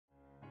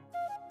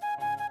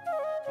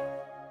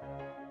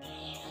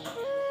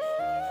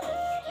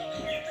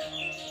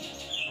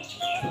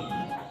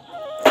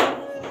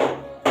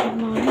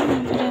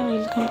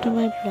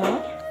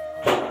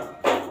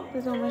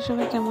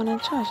সবাই কেমন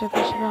আছো? আশা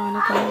করি সবাই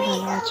অনেক অনেক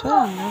ভালো আছো।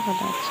 আমরাও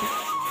ভালো আছি।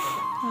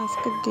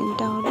 আজকের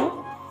দিনটা হলো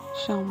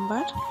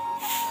সোমবার,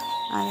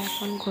 আর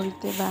এখন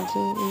ঘড়িতে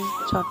বাজে এই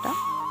 6টা।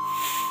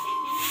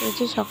 তো এই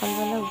যে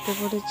সকালবেলা উঠে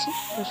পড়েছি।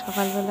 তো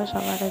সকালবেলা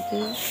সবার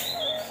আগেই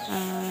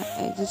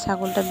এই যে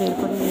ছাগলটা বের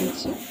করে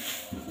নিয়েছি,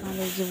 আর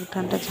এই যে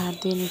উঠানটা ঝাড়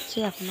দিয়ে নিচ্ছি।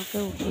 এখনও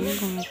কেউ উঠেনি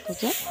ঘুমের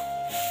থেকে।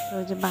 তো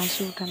ওই যে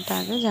বাসি উঠানটা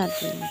আগে ঝাড়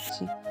দিয়ে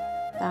নিচ্ছি,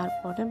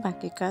 তারপরে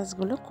বাকি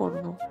কাজগুলো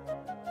করব।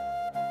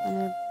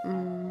 মানে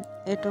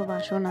এঁটো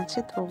বাসন আছে,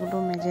 তো ওগুলো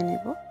মেজে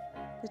নেব।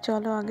 তো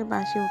চলো আগে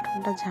বাসি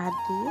উঠোনটা ঝাড়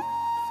দিয়ে,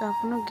 তো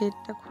এখনও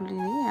গেটটা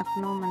খুলিনি,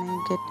 এখনও মানে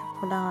গেটটা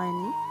খোলা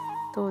হয়নি।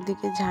 তো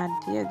ওদিকে ঝাড়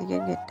দিয়ে ওদিকে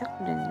গেটটা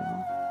খুলে নেব।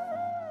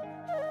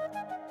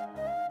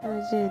 তো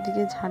ওই যে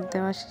এদিকে ঝাড়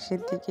দেওয়া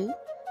শেষের দিকেই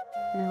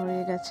মানে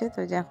হয়ে গেছে। তো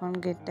যে এখন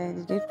গেটটা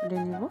এদিকে খুলে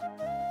নেব।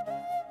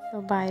 তো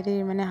বাইরে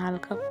মানে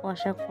হালকা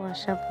কুয়াশা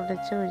কুয়াশা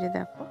পড়েছে, ওই যে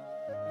দেখো।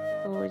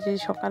 তো ওই যে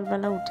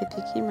সকালবেলা উঠে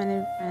দেখি মানে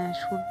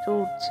সূর্য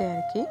উঠছে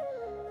আর কি।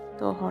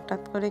 তো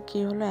হঠাৎ করে কি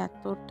হলো,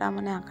 এতটা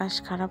মানে আকাশ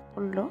খারাপ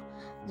করলো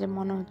যে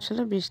মনে হচ্ছিল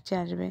বৃষ্টি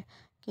আসবে,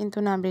 কিন্তু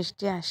না,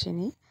 বৃষ্টি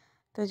আসেনি।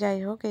 তো যাই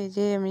হোক, এই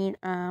যে আমি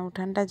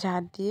উঠানটা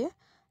ঝাড় দিয়ে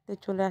তো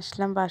চলে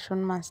আসলাম বাসন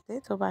মাজতে।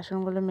 তো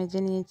বাসনগুলো মেজে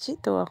নিয়েছি,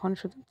 তো এখন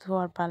শুধু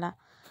ধোয়ার পালা।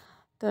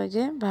 তো এই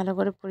যে ভালো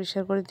করে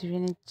পরিষ্কার করে ধুয়ে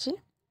নিচ্ছি।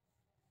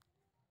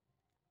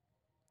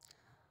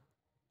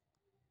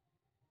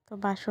 তো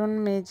বাসন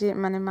মেজে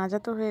মানে মাজা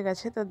তো হয়ে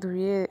গেছে, তো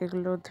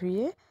এগুলো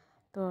ধুয়ে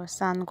তো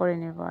স্নান করে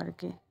নেব আর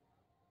কি।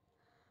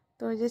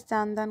 তো ওই যে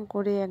স্নান দান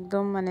করে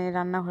একদম মানে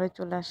রান্নাঘরে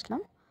চলে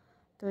আসলাম।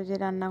 তো ওই যে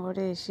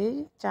রান্নাঘরে এসেই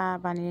চা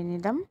বানিয়ে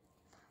নিলাম।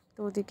 তো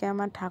ওদিকে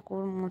আমার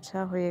ঠাকুর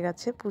মোছা হয়ে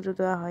গেছে, পুজো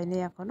দেওয়া হয়নি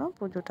এখনও,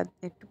 পুজোটা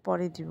একটু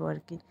পরে দিব আর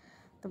কি।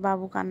 তো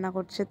বাবু কান্না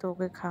করছে, তো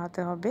ওকে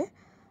খাওয়াতে হবে।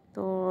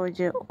 তো ওই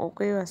যে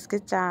ওকেও আজকে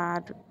চা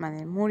আর মানে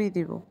মুড়ি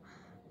দিব,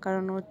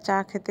 কারণ ও চা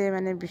খেতে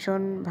মানে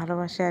ভীষণ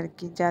ভালোবাসে আর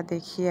কি, যা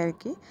দেখি আর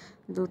কি।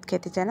 দুধ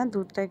খেতে চায় না,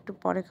 দুধটা একটু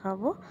পরে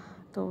খাওয়াবো।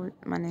 তো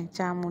মানে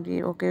চা মুড়ি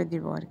ওকেও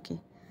দিব আর কি।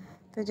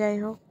 তো যাই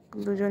হোক,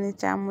 দুজনে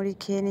চা মুড়ি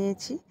খেয়ে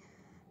নিয়েছি।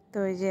 তো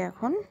এই যে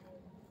এখন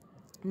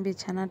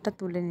বিছানাটা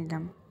তুলে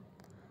নিলাম।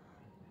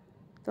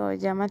 তো ওই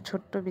যে আমার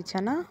ছোট্ট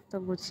বিছানা, তো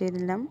গুছিয়ে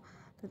নিলাম।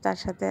 তো তার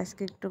সাথে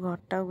আজকে একটু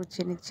ঘরটাও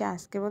গুছিয়ে নিচ্ছি।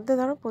 আজকে বলতে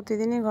ধরো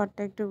প্রতিদিনই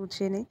ঘরটা একটু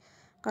গুছিয়ে নিই,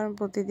 কারণ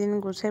প্রতিদিন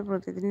গুছাই,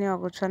 প্রতিদিনই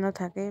অগোছানো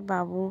থাকে।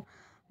 বাবু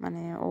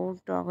মানে ও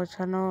একটু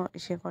অগোছানো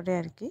এসে করে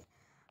আর কি।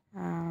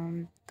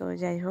 তো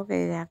যাই হোক,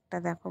 এই র্যাকটা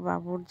দেখো,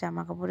 বাবুর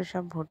জামা কাপড়ে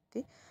সব ভর্তি।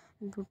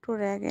 দুটো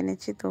র্যাক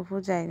এনেছি, তবু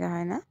জায়গা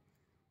হয় না।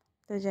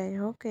 তো যাই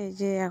হোক, এই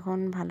যে এখন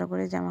ভালো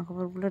করে জামা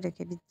কাপড়গুলো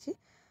রেখে দিচ্ছি।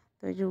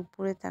 তো এই যে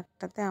উপরে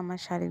তাকটাতে আমার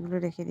শাড়িগুলো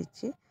রেখে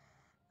দিচ্ছি,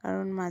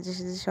 কারণ মাঝে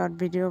সাঝে শর্ট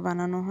ভিডিও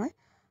বানানো হয়,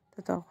 তো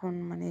তখন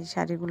মানে এই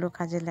শাড়িগুলো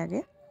কাজে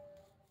লাগে।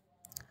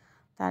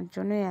 তার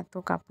জন্যই এত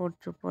কাপড়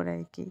চোপড়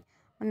আর কি,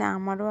 মানে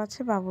আমারও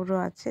আছে বাবুরও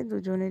আছে,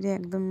 দুজনেরই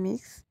একদম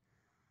মিক্স।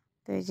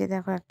 তো এই যে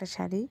দেখো একটা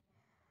শাড়ি,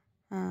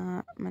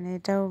 মানে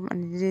এটাও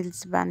মানে রিলস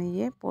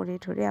বানিয়ে পরে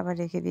ঠরে আবার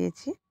রেখে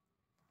দিয়েছি।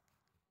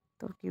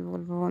 তো কি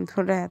বলবো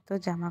বন্ধুরা, এত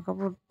জামা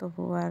কাপড়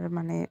তবু আর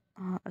মানে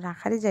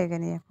রাখারই জায়গা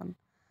নেই এখন।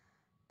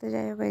 তো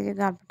যাই হোক, এই যে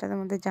গামছাটার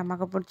মধ্যে জামা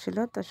কাপড় ছিল,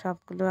 তো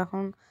সবগুলো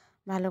এখন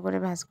ভালো করে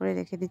ভাঁজ করে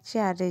রেখে দিচ্ছি।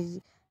 আর এই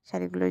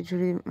শাড়িগুলো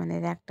ঝুড়ি মানে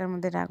র্যাকটার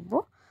মধ্যে রাখবো।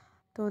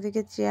 তো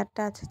ওদিকে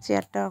চেয়ারটা আছে,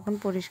 চেয়ারটা এখন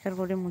পরিষ্কার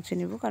করে মুছে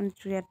নেব, কারণ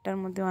চেয়ারটার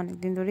মধ্যে অনেক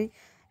দিন ধরেই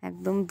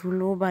একদম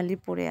ধুলো বালি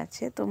পড়ে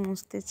আছে, তো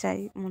মুছতে চাই,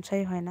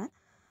 মোছাই হয় না।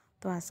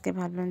 তো আজকে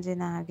ভাবলাম যে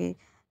না, আগে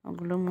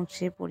ওগুলো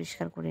মুছে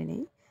পরিষ্কার করে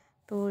নিই।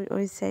 তো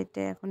ওই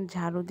সাইডটা এখন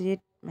ঝাড়ু দিয়ে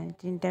মানে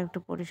টিনটা একটু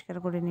পরিষ্কার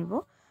করে নিব,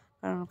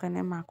 কারণ ওখানে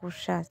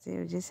মাকড়সা আছে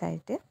ওই যে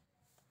সাইডে।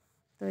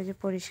 তো এই যে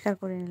পরিষ্কার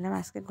করে নিলাম,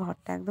 আজকে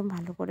ঘরটা একদম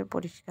ভালো করে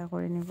পরিষ্কার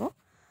করে নিব।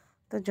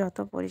 তো যত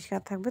পরিষ্কার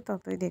থাকবে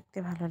ততই দেখতে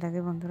ভালো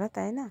লাগে বন্ধুরা,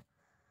 তাই না?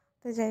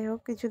 তো যাই হোক,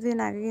 কিছুদিন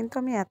আগে কিন্তু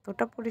আমি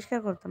এতটা পরিষ্কার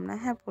করতাম না।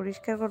 হ্যাঁ,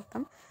 পরিষ্কার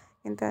করতাম,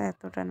 কিন্তু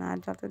এতটা না। আর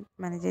যত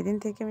মানে যেদিন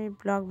থেকে আমি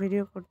ব্লগ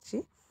ভিডিও করছি,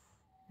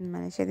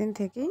 মানে সেদিন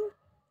থেকেই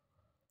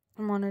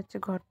মনে হচ্ছে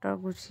ঘরটা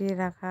গুছিয়ে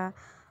রাখা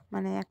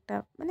মানে একটা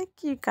মানে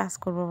কি কাজ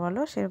করব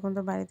বলো, সেরকম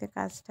তো বাড়িতে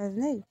কাজ টাজ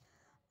নেই।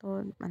 তো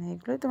মানে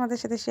এগুলোই তোমাদের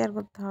সাথে শেয়ার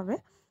করতে হবে।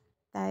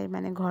 তাই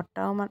মানে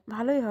ঘরটাও আমার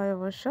ভালোই হয়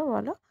অবশ্য,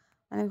 বলো,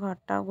 মানে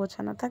ঘরটাও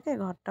গোছানো থাকে,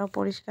 ঘরটাও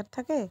পরিষ্কার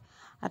থাকে,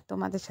 আর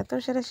তোমাদের সাথেও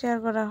সেটা শেয়ার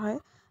করা হয়,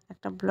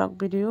 একটা ব্লগ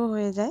ভিডিও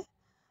হয়ে যায়।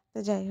 তো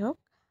যাই হোক,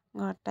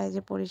 ঘরটা এই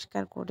যে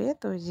পরিষ্কার করে,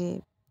 তো ওই যে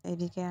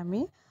এদিকে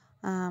আমি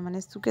মানে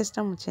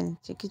সুকেসটা মুছে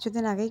নিচ্ছি।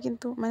 কিছুদিন আগেই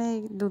কিন্তু মানে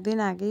 2 দিন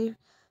আগেই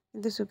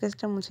কিন্তু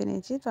সুকেসটা মুছে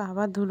নিয়েছি, তো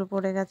আবার ধুলো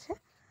পড়ে গেছে।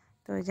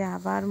 তো ওই যে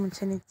আবার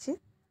মুছে নিচ্ছি।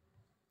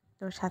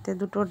 তো সাথে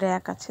দুটো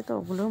র্যাক আছে, তো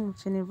ওগুলোও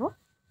মুছে নেব।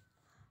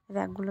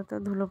 র্যাকগুলোতেও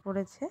ধুলো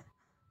পড়েছে,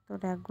 তো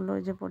র্যাকগুলো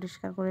ওই যে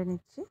পরিষ্কার করে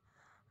নিচ্ছি।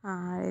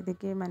 আর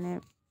এদিকে মানে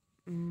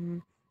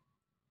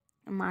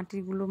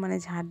মাটিগুলো মানে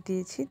ঝাড়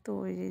দিয়েছি, তো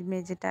ওই যে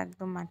মেঝেটা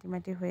একদম মাটি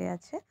মাটি হয়ে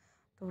আছে,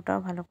 তো ওটাও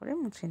ভালো করে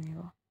মুছে নেব।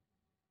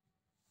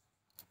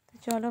 তো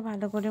চলো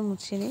ভালো করে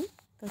মুছে নিই।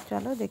 তো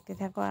চলো দেখতে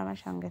থাকো আর আমার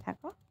সঙ্গে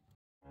থাকো।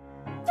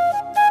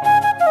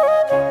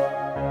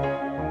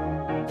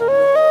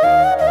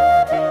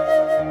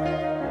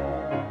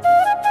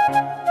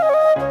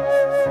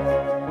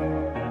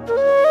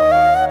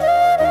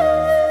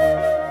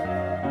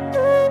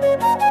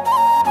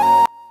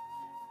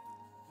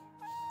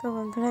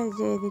 বন্ধুরা এই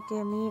যে এদিকে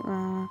আমি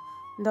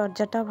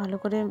দরজাটা ভালো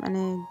করে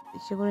মানে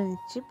ইসে করে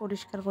নিচ্ছি,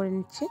 পরিষ্কার করে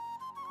নিচ্ছি।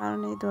 কারণ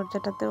এই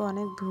দরজাটাতেও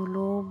অনেক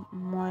ধুলো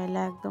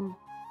ময়লা একদম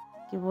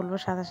কি বলবো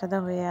সাদা সাদা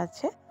হয়ে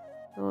আছে।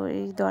 তো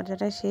এই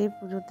দরজাটা সেই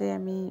পুজোতে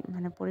আমি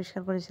মানে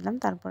পরিষ্কার করেছিলাম,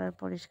 তারপর আর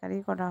পরিষ্কারই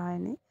করা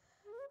হয়নি।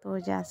 তো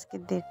ওই যে আজকে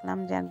দেখলাম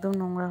যে একদম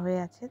নোংরা হয়ে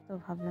আছে, তো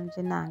ভাবলাম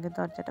যে না আগে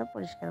দরজাটা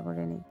পরিষ্কার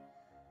করে নিই।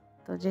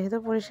 তো যেহেতু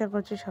পরিষ্কার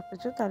করছি সব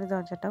কিছু, তাহলে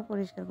দরজাটাও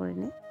পরিষ্কার করে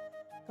নিই।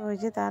 তো ওই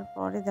যে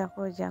তারপরে দেখো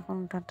ওই যে এখন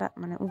উঠানটা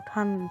মানে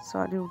উঠান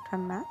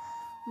না,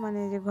 মানে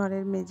যে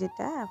ঘরের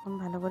মেঝেটা এখন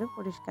ভালো করে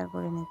পরিষ্কার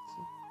করে নিচ্ছি।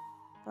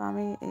 তো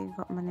আমি এই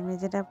মানে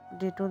মেঝেটা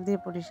ডেটল দিয়ে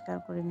পরিষ্কার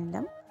করে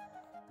নিলাম।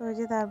 তো ওই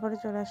যে তারপরে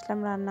চলে আসলাম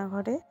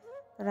রান্নাঘরে।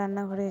 তো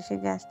রান্নাঘরে এসে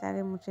গ্যাসটা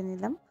আগে মুছে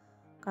নিলাম,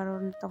 কারণ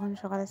তখন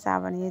সকালে চা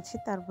বানিয়েছি,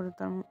 তারপরে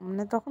তো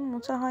মানে তখন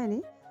মোছা হয়নি,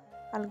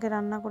 কালকে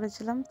রান্না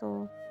করেছিলাম, তো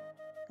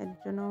এর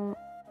জন্য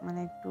মানে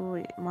একটু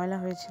ময়লা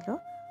হয়েছিল।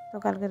 তো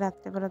কালকে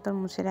রাত্রেবেলা তো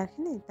মুছে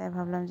রাখিনি, তাই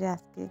ভাবলাম যে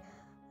আজকে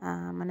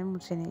মানে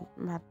মুছে নিই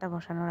ভাতটা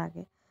বসানোর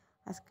আগে।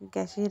 আজকে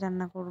গ্যাসেই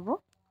রান্না করব।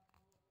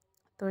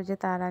 তো ওই যে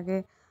তার আগে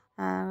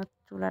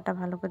চুলাটা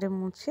ভালো করে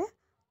মুছে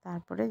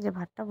তারপরে যে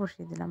ভাতটা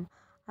বসিয়ে দিলাম।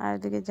 আর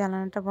এদিকে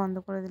জ্বালানিটা বন্ধ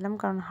করে দিলাম,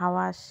 কারণ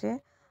হাওয়া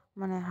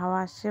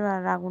আসছে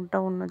আর আগুনটা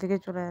অন্যদিকে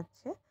চলে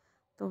যাচ্ছে।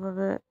 তো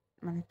ওভাবে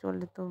মানে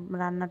চললে তো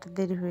রান্নাটা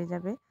দেরি হয়ে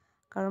যাবে,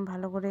 কারণ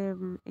ভালো করে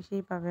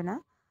ইসেই পাবে না,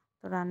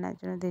 তো রান্নার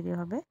জন্য দেরি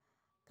হবে।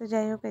 তো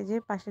যাই হোক এই যে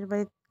পাশের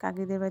বাড়ির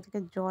কাকিদের বাড়ি থেকে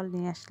জল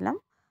নিয়ে আসলাম।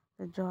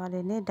 তো জল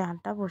এনে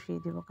ডালটা বসিয়ে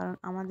দেবো, কারণ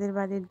আমাদের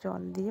বাড়ির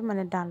জল দিয়ে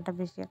মানে ডালটা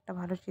বেশি একটা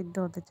ভালো সিদ্ধ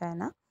হতে চায়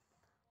না।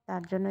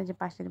 তার জন্য যে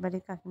পাশের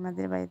বাড়ির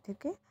কাকিমাদের বাড়ি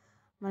থেকে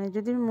মানে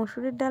যদি আমি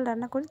মসুরের ডাল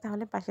রান্না করি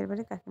তাহলে পাশের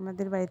বাড়ির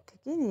কাকিমাদের বাড়ির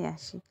থেকেই নিয়ে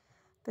আসি।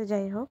 তো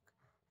যাই হোক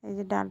এই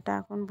যে ডালটা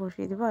এখন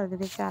বসিয়ে দেবো, আর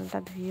ওদিকে চালটা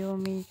ধুয়েও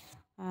আমি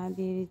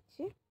দিয়ে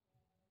দিচ্ছি।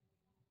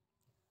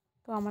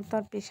 তো আমার তো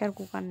আর প্রেশার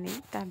কুকার নেই,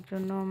 তার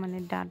জন্য মানে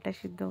ডালটা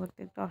সিদ্ধ করতে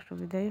একটু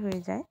অসুবিধাই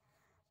হয়ে যায়।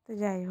 তো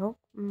যাই হোক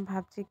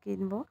ভাবছি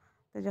কিনবো,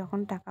 তো যখন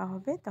টাকা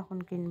হবে তখন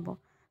কিনবো,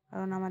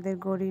 কারণ আমাদের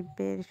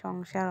গরিবের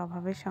সংসার,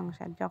 অভাবের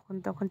সংসার, যখন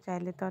তখন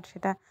চাইলে তো আর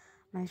সেটা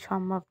মানে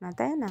সম্ভব না,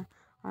 তাই না?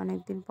 অনেক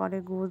দিন পরে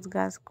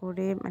গোছ-গাছ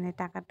করে মানে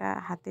টাকাটা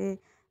হাতে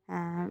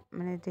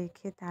মানে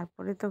রেখে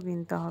তারপরে তো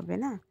কিনতে হবে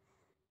না?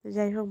 তো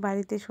যাই হোক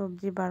বাড়িতে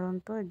সবজি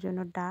বাড়ন্ত, এর জন্য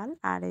ডাল।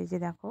 আর এই যে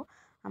দেখো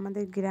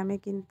আমাদের গ্রামে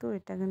কিন্তু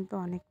এটা কিন্তু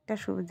অনেকটা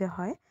সুবিধে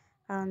হয়,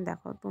 কারণ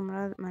দেখো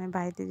তোমরা মানে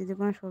বাড়িতে যদি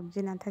কোনো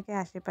সবজি না থাকে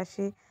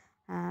আশেপাশে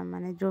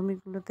মানে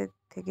জমিগুলোতে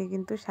থেকে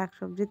কিন্তু শাক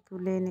সবজি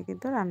তুলে এনে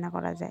কিন্তু রান্না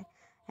করা যায়,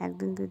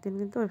 একদিন দুই দিন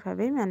কিন্তু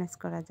ওইভাবেই ম্যানেজ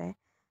করা যায়।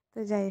 তো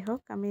যাই হোক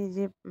আমি এই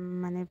যে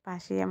মানে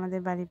পাশে আমাদের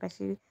বাড়ির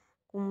পাশে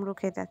কুমড়ো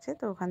ক্ষেত আছে,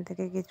 তো ওখান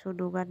থেকে কিছু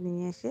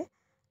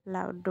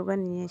লাউর ডগা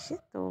নিয়ে এসে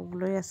তো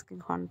ওগুলোই আজকে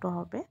ঘন্ট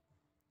হবে।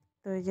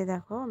 তো এই যে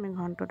দেখো আমি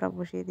ঘন্টটা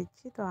বসিয়ে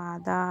দিচ্ছি। তো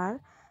আদা আর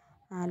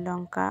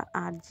লঙ্কা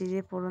আর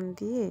জিরে ফোড়ন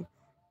দিয়ে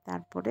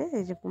তারপরে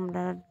এই যে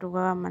কুমড়ার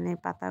ডগা মানে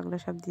পাতাগুলো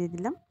সব দিয়ে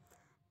দিলাম।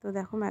 তো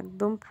দেখো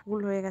একদম ফুল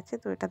হয়ে গেছে,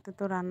 তো এটাতে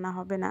তো রান্না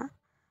হবে না,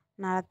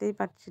 নাড়াতেই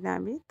পারছি না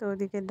আমি। তো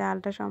ওদিকে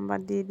ডালটা সম্বার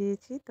দিয়ে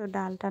দিয়েছি, তো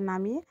ডালটা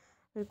নামিয়ে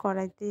ওই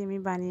কড়াইতেই আমি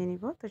বানিয়ে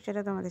নিব, তো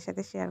সেটা তোমাদের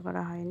সাথে শেয়ার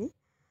করা হয়নি।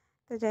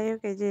 তো যাই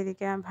হোক এই যে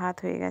এদিকে আমার ভাত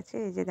হয়ে গেছে,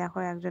 এই যে দেখো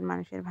একজন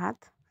মানুষের ভাত,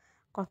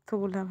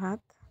 কতগুলো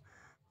ভাত।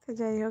 তো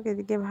যাই হোক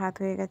এদিকে ভাত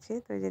হয়ে গেছে,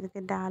 তো এদিকে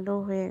ডালও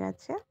হয়ে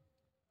গেছে।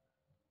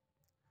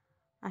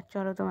 আর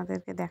চলো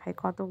তোমাদেরকে দেখাই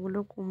কতগুলো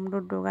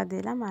কুমড়োর ডগা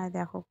দিলাম, আর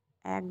দেখো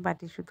এক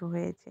বাটি শুধু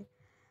হয়েছে।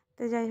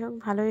 তো যাই হোক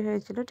ভালোই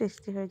হয়েছিল,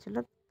 টেস্টি হয়েছিল।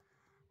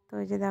 তো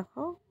এই যে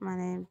দেখো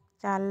মানে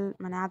চাল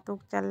মানে আতপ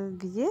চাল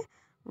দিয়ে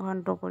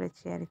ঘন্ট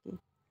করেছি আর কি।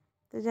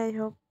 তো যাই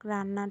হোক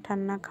রান্না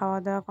ঠান্না খাওয়া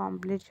দাওয়া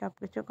কমপ্লিট, সব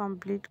কিছু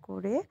কমপ্লিট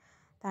করে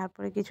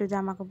তারপরে কিছু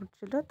জামা কাপড়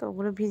ছিল, তো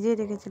ওগুলো ভিজিয়ে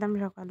রেখেছিলাম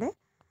সকালে,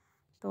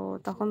 তো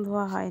তখন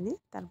ধোয়া হয়নি।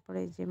 তারপরে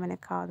এই যে মানে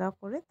খাওয়া দাওয়া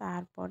করে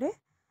তারপরে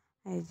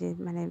এই যে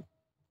মানে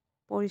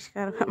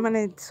পরিষ্কার মানে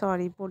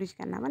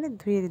পরিষ্কার না মানে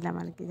ধুয়ে দিলাম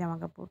আর কি জামা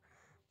কাপড়।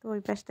 তো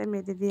ওই পাশটা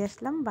মেজে দিয়ে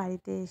আসলাম,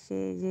 বাড়িতে এসে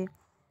এই যে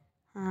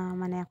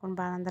মানে এখন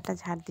বারান্দাটা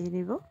ঝাড় দিয়ে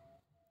দিব।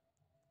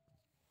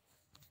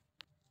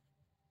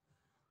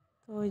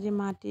 তো ওই যে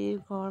মাটির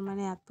ঘর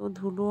মানে এত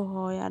ধুলো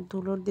হয়, আর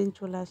ধুলোর দিন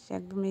চলে আসছে,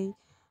 একদম এই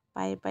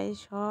পায়ে পায়ে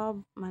সব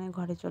মানে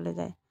ঘরে চলে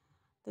যায়।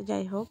 তো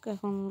যাই হোক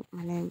এখন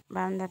মানে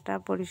বারান্দাটা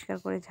পরিষ্কার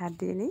করে ঝাড়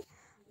দিয়ে নিই,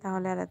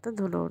 তাহলে আর এত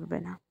ধুলো উঠবে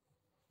না।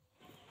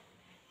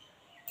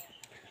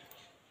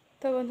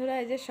 তো বন্ধুরা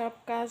এই যে সব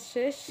কাজ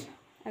শেষ,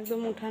 একদম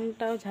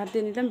উঠানটাও ঝাড়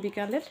দিয়ে নিলাম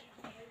বিকালের।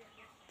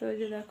 তো এই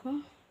যে দেখো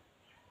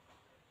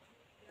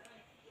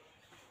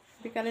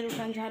বিকালের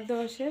উঠান ঝাড়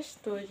দেওয়া শেষ।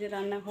 তো এই যে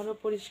রান্নাঘরও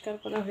পরিষ্কার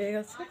করা হয়ে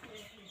গেছে,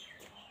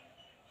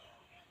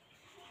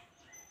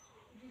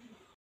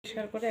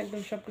 পরিষ্কার করে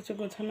একদম সব কিছু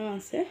গোছানো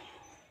আছে।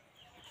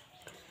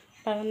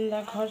 বারান্দা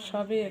ঘর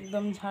সবই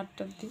একদম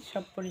ঝাড়টার দিই,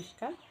 সব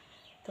পরিষ্কার।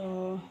 তো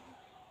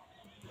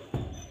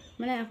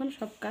মানে এখন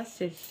সব কাজ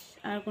শেষ,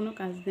 আর কোনো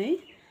কাজ নেই।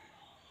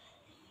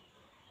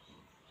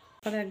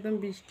 পরে একদম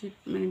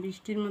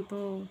বৃষ্টির মতো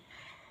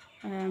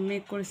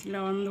মেঘ করেছিল,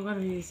 অন্ধকার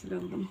হয়ে গেছিলো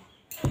একদম।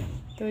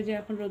 তো ওই যে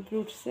এখন রোদ্র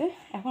উঠছে,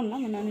 এখন না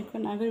মানে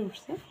অনেকক্ষণ আগে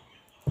উঠছে,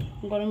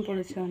 গরম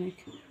পড়েছে অনেক।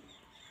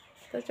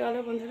 তো চলো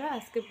বন্ধুরা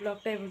আজকে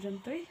ব্লগটা এই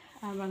পর্যন্তই,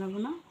 আর বানাবো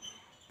না।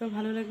 তো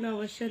ভালো লাগলে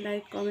অবশ্যই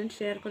লাইক কমেন্ট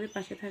শেয়ার করে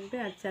পাশে থাকবে,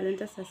 আর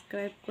চ্যানেলটা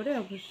সাবস্ক্রাইব করে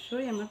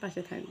অবশ্যই আমার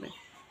পাশে থাকবে।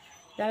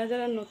 যারা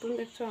যারা নতুন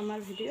দেখছো আমার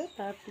ভিডিও,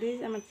 তারা প্লিজ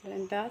আমার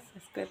চ্যানেলটা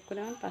সাবস্ক্রাইব করে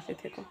আমার পাশে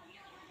থেকো।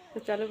 তো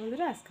চলো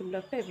বন্ধুরা, আজকের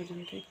ব্লগটা এই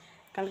পর্যন্তই।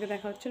 কালকে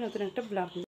দেখা হচ্ছে নতুন একটা ব্লগ।